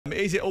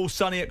Is it all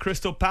sunny at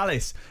Crystal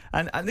Palace?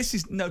 And this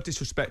is no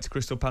disrespect to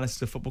Crystal Palace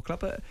as a football club,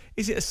 but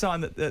is it a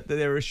sign that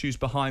there are issues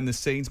behind the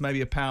scenes,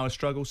 maybe a power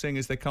struggle, seeing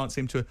as they can't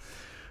seem to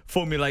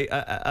formulate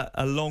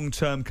a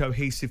long-term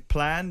cohesive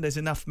plan? There's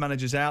enough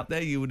managers out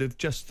there. You would have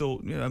just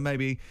thought,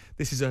 maybe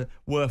this is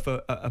worth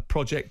a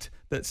project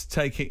that's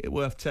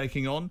worth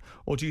taking on.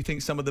 Or do you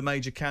think some of the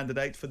major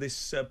candidates for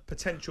this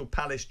potential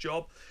Palace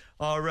job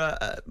are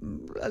a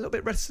little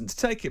bit reticent to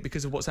take it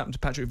because of what's happened to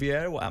Patrick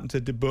Vieira, what happened to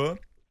De Boer,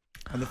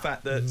 and the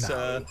fact that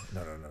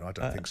no, I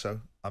don't think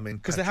so. I mean,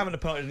 because they haven't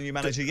appointed a new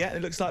manager yet.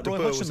 It looks like Roy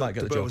Hodgson might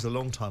get the job. De Boer was a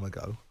long time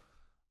ago.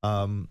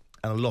 And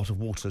a lot of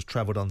water has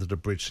travelled under the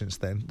bridge since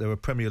then. They're a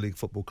Premier League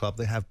football club.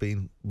 They have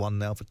been one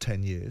now for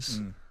 10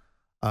 years.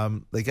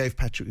 They gave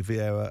Patrick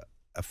Vieira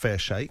a fair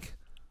shake,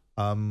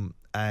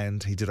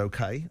 and he did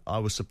okay. I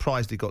was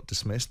surprised he got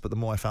dismissed, but the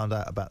more I found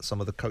out about some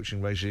of the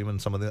coaching regime and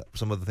some of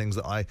the things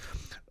that I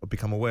have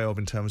become aware of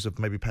in terms of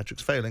maybe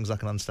Patrick's failings, I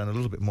can understand a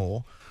little bit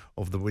more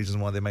of the reason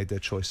why they made their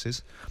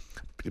choices.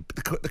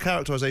 The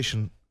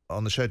characterisation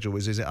on the schedule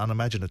is it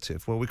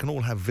unimaginative? Well, we can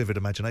all have vivid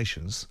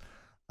imaginations,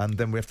 and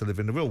then we have to live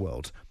in the real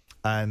world.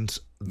 And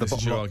this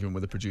is your argument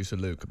with the producer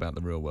Luke about the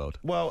real world.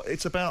 Well,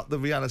 it's about the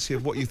reality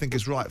of what you think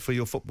is right for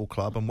your football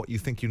club and what you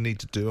think you need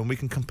to do, and we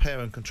can compare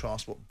and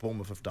contrast what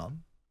Bournemouth have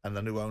done and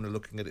the new owner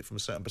looking at it from a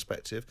certain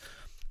perspective.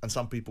 And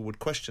some people would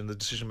question the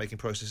decision-making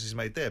process he's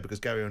made there, because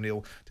Gary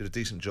O'Neill did a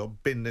decent job,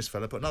 binned this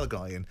fella, put another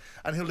guy in,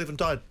 and he'll live and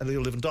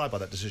die by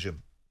that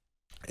decision.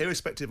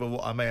 Irrespective of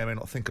what I may or may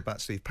not think about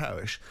Steve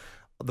Parish,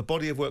 the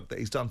body of work that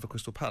he's done for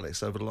Crystal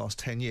Palace over the last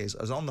 10 years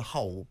has, on the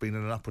whole, been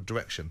in an upward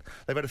direction.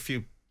 They've had a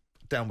few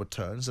downward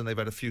turns, and they've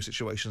had a few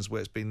situations where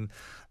it's been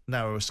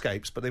narrow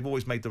escapes, but they've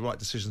always made the right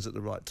decisions at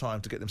the right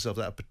time to get themselves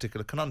out of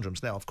particular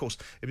conundrums. Now, of course,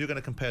 if you're going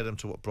to compare them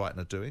to what Brighton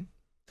are doing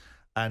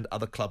and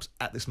other clubs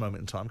at this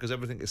moment in time, because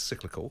everything is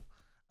cyclical,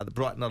 and the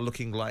Brighton are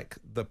looking like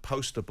the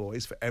poster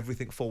boys for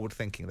everything forward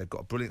thinking. They've got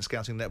a brilliant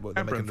scouting network,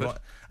 and Brentford,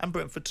 and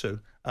Brentford too.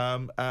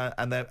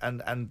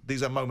 And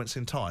these are moments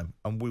in time,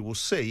 and we will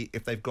see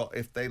if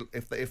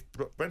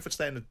Brentford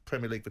stay in the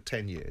Premier League for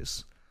 10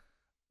 years.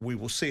 We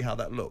will see how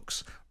that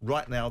looks.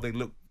 Right now, they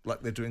look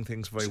like they're doing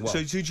things very well.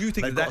 So do you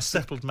think they've got a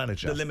settled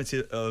manager? The limit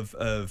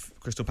of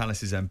Crystal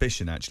Palace's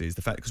ambition, actually, is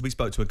the fact, because we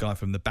spoke to a guy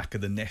from the Back of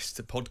the Nest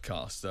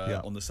podcast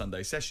on the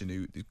Sunday session,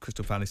 who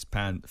Crystal Palace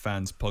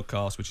fans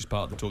podcast, which is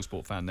part of the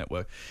talkSPORT fan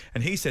network,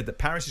 and he said that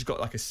Paris has got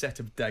like a set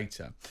of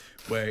data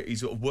where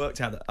he's sort of worked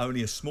out that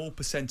only a small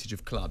percentage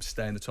of clubs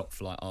stay in the top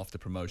flight after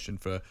promotion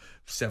for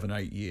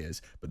 7-8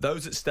 years, but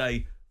those that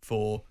stay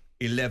for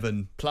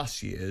 11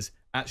 plus years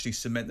actually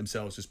cement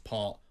themselves as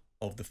part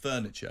of the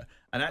furniture.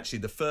 And actually,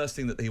 the first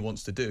thing that he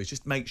wants to do is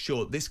just make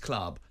sure this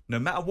club, no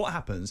matter what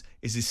happens,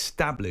 is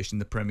established in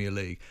the Premier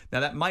League.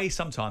 Now, that may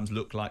sometimes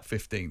look like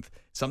 15th.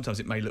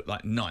 Sometimes it may look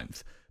like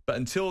 9th. But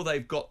until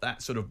they've got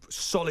that sort of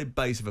solid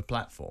base of a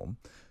platform,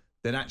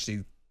 then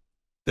actually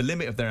the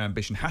limit of their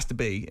ambition has to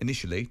be,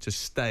 initially, to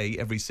stay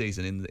every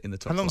season in the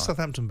top How long flight. has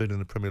Southampton been in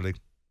the Premier League?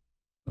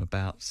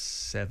 About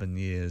 7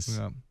 years.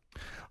 Yeah.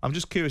 I'm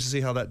just curious to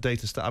see how that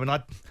data starts. I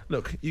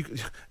mean,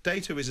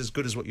 data is as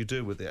good as what you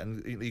do with it,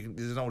 and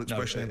there's an old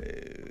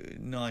expression.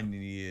 9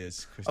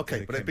 years.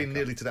 Okay, but they've been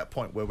nearly to that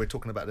point where we're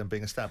talking about them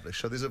being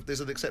established. So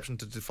there's an exception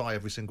to defy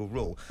every single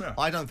rule. Yeah.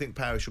 I don't think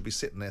Paris should be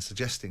sitting there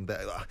suggesting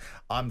that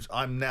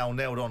I'm now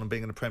nailed on and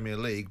being in the Premier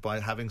League by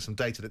having some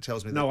data that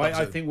tells me. No,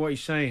 I think what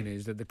he's saying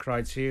is that the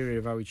criteria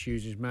of how he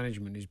chooses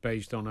management is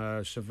based on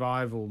a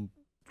survival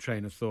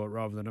train of thought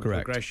rather than a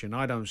progression.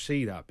 I don't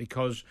see that,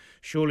 because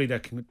surely they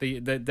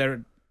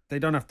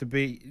don't have to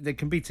be. They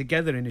can be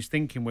together in his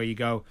thinking, where you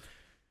go,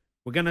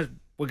 we're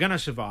gonna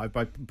survive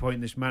by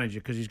appointing this manager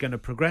because he's going to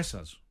progress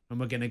us and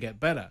we're going to get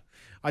better.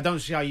 I don't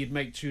see how you'd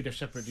make two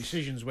separate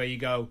decisions where you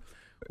go,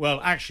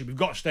 well, actually, we've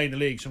got to stay in the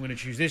league, so I'm going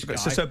to choose this guy.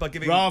 So by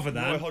giving rather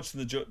than Roy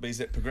Hodgson the job, is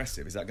it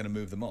progressive? Is that going to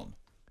move them on?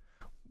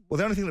 Well,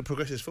 the only thing that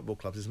progresses football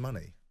clubs is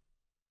money,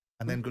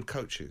 and then good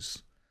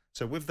coaches.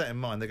 So with that in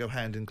mind, they go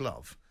hand in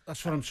glove.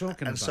 That's what I'm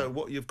talking about. And so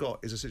what you've got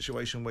is a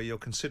situation where you're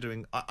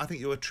considering... I think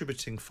you're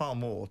attributing far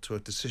more to a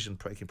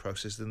decision-making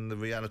process than the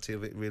reality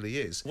of it really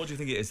is. What do you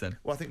think it is then?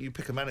 Well, I think you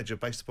pick a manager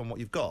based upon what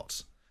you've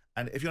got.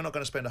 And if you're not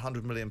going to spend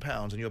 £100 million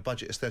and your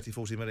budget is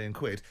 30-40 million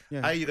quid,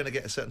 A, you're going to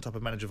get a certain type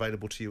of manager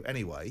available to you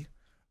anyway.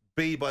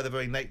 B, by the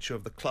very nature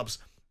of the club's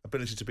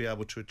ability to be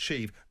able to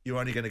achieve, you're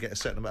only going to get a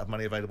certain amount of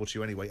money available to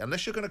you anyway,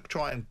 unless you're going to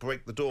try and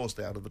break the doors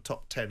down of the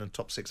top 10 and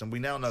top 6. And we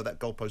now know that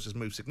goalpost has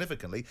moved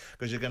significantly,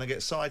 because you're going to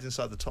get sides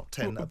inside the top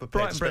 10 that are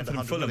prepared to spend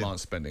 100 million. aren't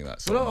spending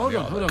that. Well, hold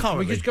on. Can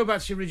we just go back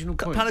to the original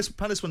point?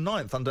 Palace were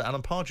 9th under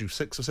Alan Pardew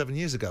 6 or 7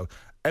 years ago.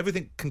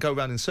 Everything can go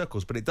round in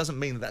circles, but it doesn't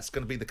mean that that's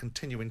going to be the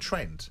continuing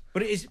trend.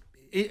 But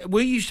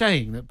were you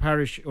saying that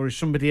Parish, or as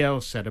somebody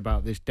else said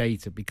about this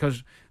data,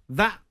 because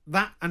that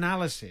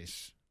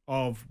analysis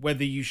of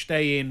whether you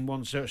stay in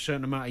one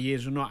certain amount of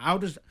years or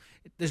not,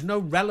 there's no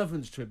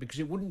relevance to it, because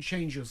it wouldn't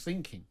change your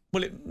thinking.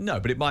 Well,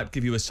 but it might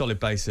give you a solid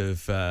base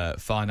of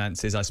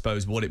finances, I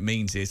suppose. What it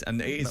means is,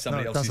 and it is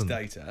somebody else's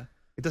data.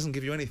 It doesn't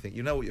give you anything.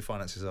 You know what your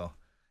finances are.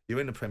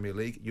 You're in the Premier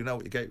League. You know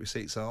what your gate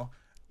receipts are.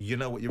 you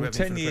know what your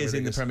revenue 10 years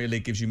in the Premier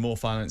League gives you more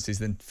finances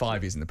than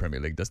 5 years in the Premier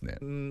League, doesn't it?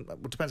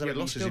 It depends how many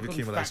losses you've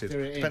accumulated.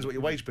 Depends what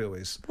your wage bill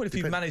is. Well, if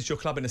you've managed your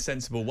club in a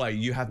sensible way,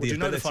 you have the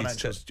ability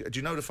to... Do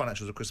you know the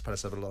financials of Crystal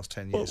Palace over the last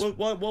 10 years?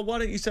 Well, why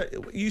don't you say...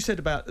 You said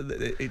about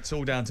it's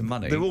all down to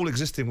money. They're all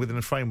existing within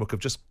a framework of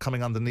just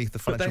coming underneath the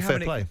financial fair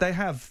play. They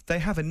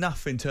have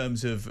enough in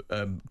terms of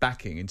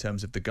backing, in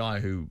terms of the guy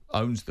who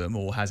owns them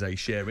or has a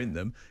share in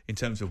them, in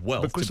terms of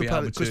wealth. But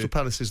Crystal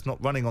Palace is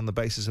not running on the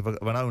basis of an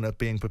owner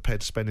being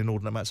prepared to spend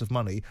inordinate amounts of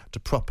money to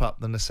prop up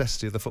the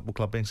necessity of the football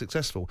club being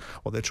successful.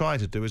 What they're trying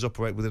to do is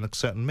operate within a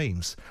certain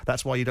means.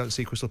 That's why you don't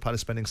see Crystal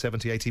Palace spending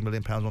 70, 80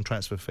 million pounds on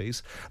transfer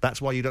fees.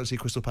 That's why you don't see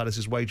Crystal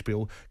Palace's wage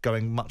bill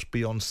going much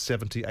beyond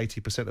 70,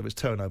 80% of its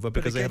turnover,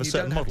 because they have a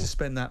certain model. You don't have to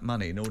spend that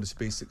money in order to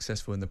be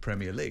successful in the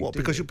Premier League. Well,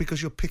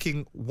 because you're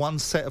picking one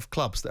set of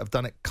clubs that have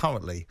done it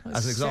currently,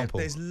 as an example.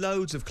 There's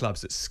loads of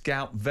clubs that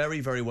scout very,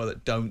 very well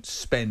that don't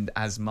spend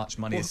as much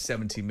money as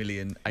 70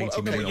 million,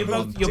 80 million.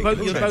 You're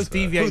both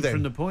deviating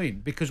from the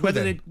point, because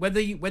whether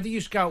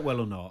you scout well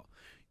or not,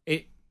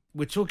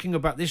 we're talking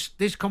about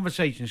this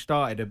conversation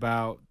started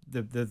about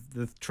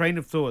the train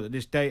of thought that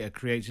this data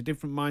creates a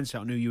different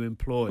mindset on who you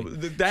employ.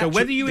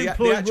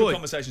 The actual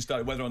conversation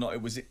started whether or not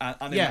it was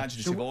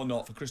unimaginative or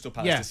not for Crystal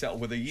Palace to settle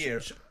with a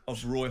year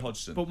of Roy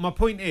Hodgson. But my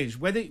point is,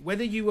 whether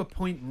you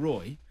appoint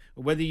Roy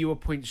or whether you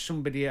appoint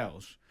somebody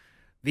else,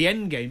 the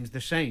end game's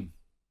the same.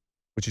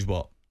 Which is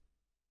what?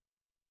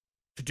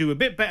 To do a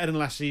bit better than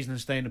last season and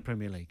stay in the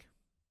Premier League.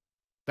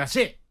 That's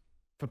it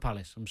for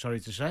Palace, I'm sorry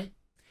to say.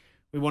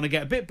 We want to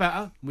get a bit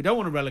better. We don't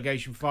want a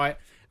relegation fight.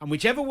 And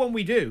whichever one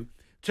we do,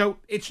 so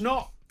it's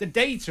not the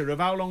data of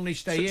how long they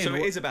stay in. So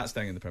it is about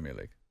staying in the Premier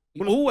League?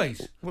 Well,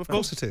 always. Well, of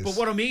course it is. But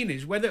what I mean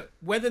is whether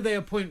they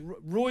appoint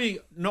Roy,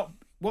 not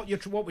what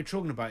we're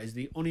talking about is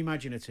the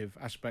unimaginative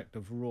aspect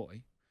of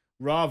Roy,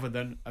 rather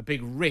than a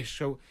big risk.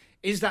 So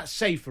is that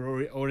safer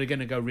or are they going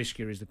to go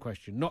riskier is the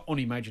question, not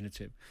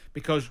unimaginative.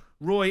 Because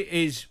Roy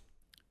is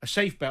a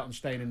safe bet on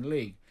staying in the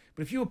league.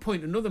 But if you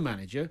appoint another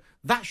manager,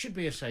 that should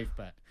be a safe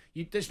bet.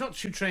 There's not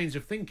two trains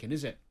of thinking,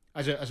 is it?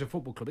 As a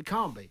football club, it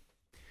can't be.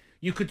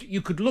 You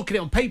could look at it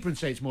on paper and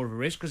say it's more of a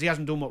risk because he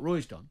hasn't done what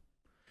Roy's done,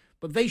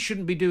 but they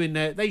shouldn't be doing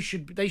that. They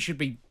should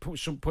be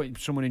putting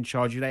someone in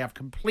charge who they have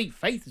complete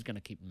faith is going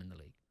to keep them in the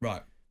league.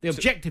 Right. The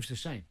objective's the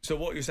same. So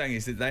what you're saying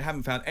is that they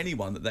haven't found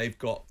anyone that they've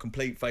got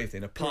complete faith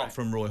in apart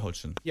from Roy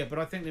Hodgson. Yeah, but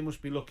I think they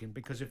must be looking,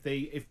 because if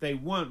they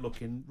weren't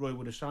looking, Roy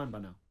would have signed by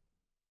now.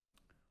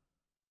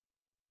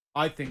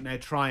 I think they're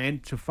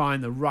trying to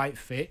find the right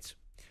fit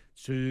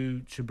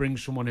to bring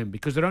someone in,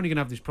 because they're only going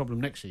to have this problem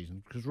next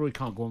season because Roy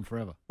can't go on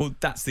forever. Well,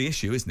 that's the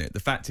issue, isn't it?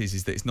 The fact is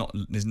that there's not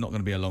going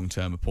to be a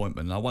long-term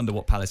appointment, and I wonder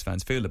what Palace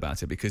fans feel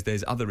about it, because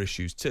there's other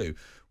issues too.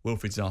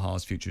 Wilfried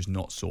Zaha's future is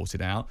not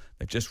sorted out.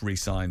 They've just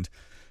re-signed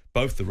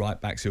both the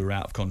right-backs who are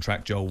out of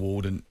contract, Joel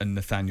Ward and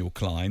Nathaniel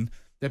Klein.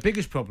 Their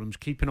biggest problem's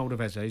keeping hold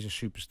of Eze, he's a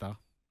superstar,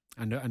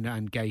 and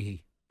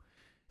Gahey.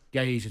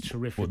 Gahey's a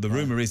terrific. Well, the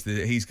rumour is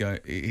that he's going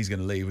to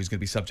leave. He's going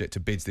to be subject to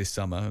bids this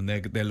summer, and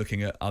they're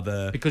looking at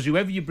other. Because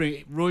whoever you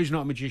bring, Roy's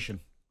not a magician,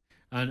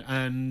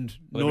 and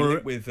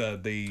with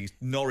the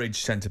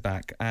Norwich centre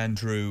back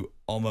Andrew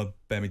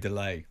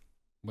Omobamidele.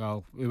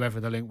 Well,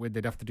 whoever they're linked with,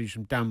 they'd have to do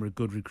some damn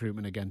good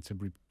recruitment again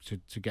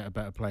to get a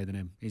better player than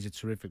him. He's a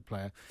terrific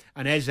player,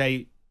 and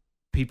Eze,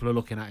 people are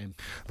looking at him.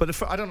 But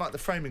I don't like the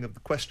framing of the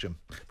question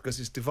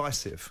because it's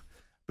divisive.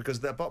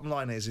 Because the bottom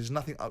line is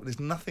there's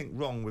nothing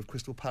wrong with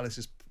Crystal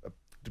Palace's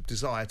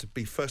desire to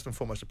be first and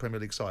foremost a Premier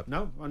League side.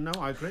 No,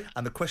 I agree.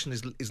 And the question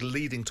is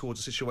leading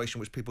towards a situation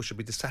which people should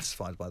be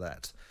dissatisfied by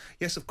that.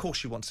 Yes, of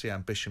course you want to see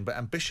ambition, but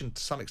ambition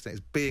to some extent is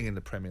being in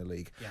the Premier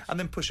League and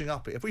then pushing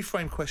up it. If we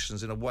frame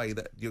questions in a way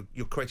that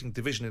you're creating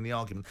division in the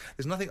argument,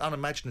 there's nothing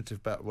unimaginative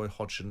about Roy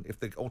Hodgson if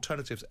the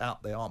alternatives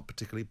out there aren't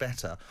particularly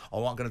better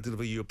or aren't going to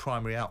deliver you a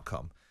primary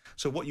outcome.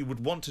 So what you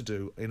would want to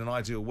do in an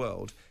ideal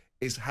world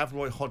is have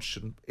Roy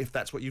Hodgson, if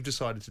that's what you've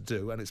decided to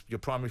do, and it's your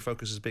primary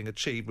focus is being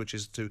achieved, which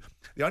is to...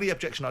 The only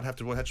objection I'd have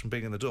to Roy Hodgson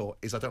being in the door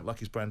is I don't like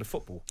his brand of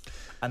football.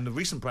 And the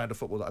recent brand of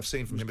football that I've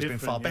seen from him has been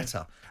far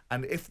better.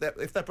 And if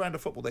that brand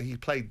of football that he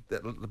played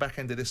at the back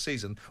end of this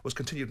season was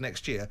continued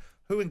next year,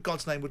 who in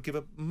God's name would give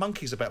a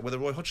monkeys about whether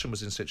Roy Hodgson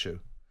was in situ?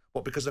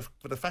 What, because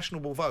for the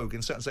fashionable vogue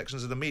in certain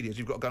sections of the media,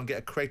 you've got to go and get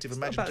a creative,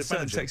 imaginative manager. It's not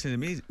about certain sections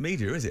of the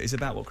media, is it? It's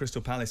about what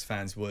Crystal Palace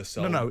fans were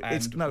sold.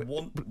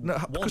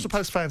 Crystal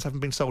Palace fans haven't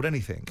been sold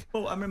anything.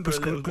 Well, I remember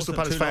Crystal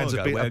Palace fans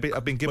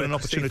have been given an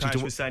opportunity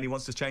to... was saying he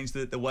wants to change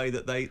the way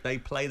that they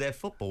play their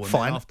football. And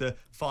Fine. Then after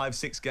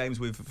 5-6 games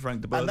with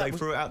Frank de Boer, they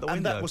threw it out the window.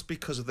 And that was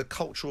because of the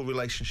cultural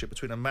relationship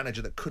between a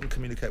manager that couldn't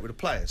communicate with the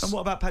players. And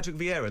what about Patrick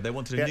Vieira? They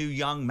wanted a new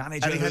young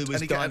manager who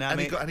was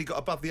dynamic. And he got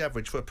above the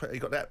average for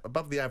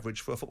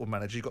a football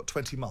manager. He got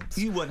 20 months.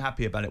 You weren't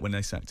happy about it when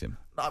they sacked him.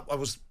 I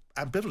was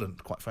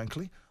ambivalent, quite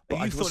frankly.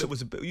 But you thought it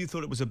was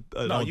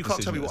a no, you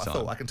can't tell me what I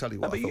thought. I can tell you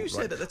what I thought. But you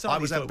said at the time I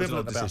was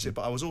ambivalent about it,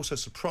 but I was also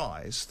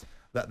surprised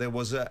that there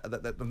was and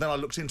then I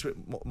looked into it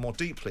more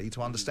deeply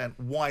to understand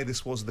why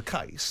this was the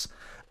case,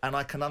 and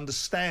I can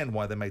understand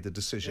why they made the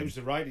decision. It was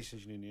the right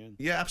decision in the end.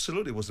 Yeah,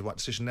 absolutely, it was the right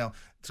decision. Now,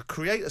 to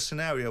create a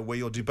scenario where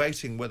you're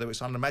debating whether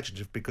it's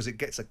unimaginative because it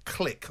gets a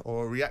click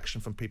or a reaction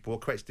from people or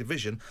creates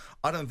division,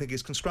 I don't think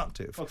is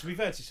constructive. Well, to be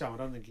fair to Sam, I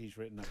don't think he's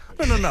written that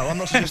question. No, I'm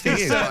not suggesting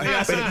he is,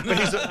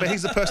 but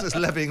he's the person that's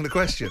levying the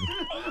question.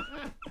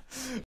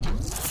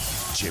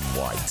 Jim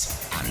White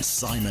and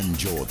Simon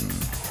Jordan.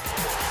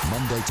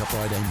 Monday to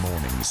Friday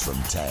mornings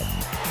from 10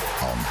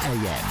 on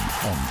AM,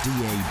 on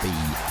DAB,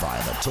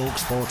 via the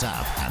talkSPORT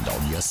app and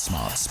on your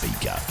smart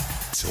speaker.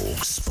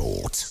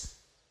 talkSPORT.